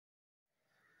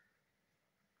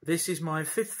This is my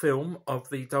 5th film of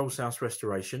the Doll's House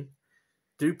restoration.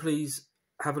 Do please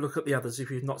have a look at the others if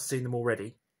you've not seen them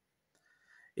already.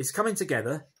 It's coming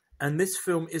together, and this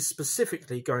film is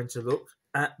specifically going to look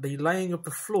at the laying of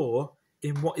the floor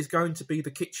in what is going to be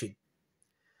the kitchen.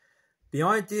 The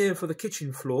idea for the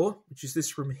kitchen floor, which is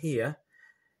this room here,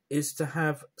 is to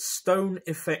have stone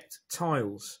effect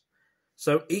tiles.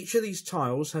 So each of these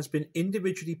tiles has been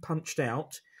individually punched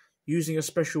out using a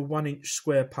special 1-inch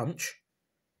square punch,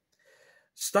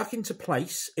 stuck into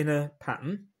place in a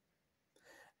pattern,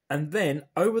 and then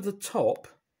over the top,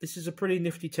 this is a pretty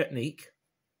nifty technique,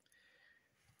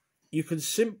 you can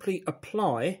simply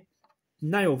apply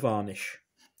nail varnish.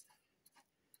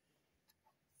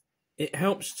 It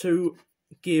helps to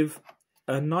give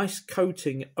a nice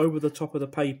coating over the top of the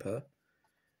paper,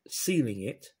 sealing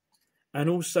it, and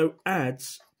also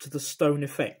adds to the stone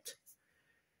effect.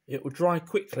 It will dry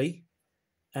quickly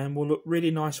and will look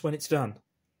really nice when it's done.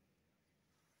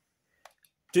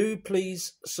 Do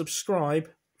please subscribe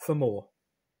for more.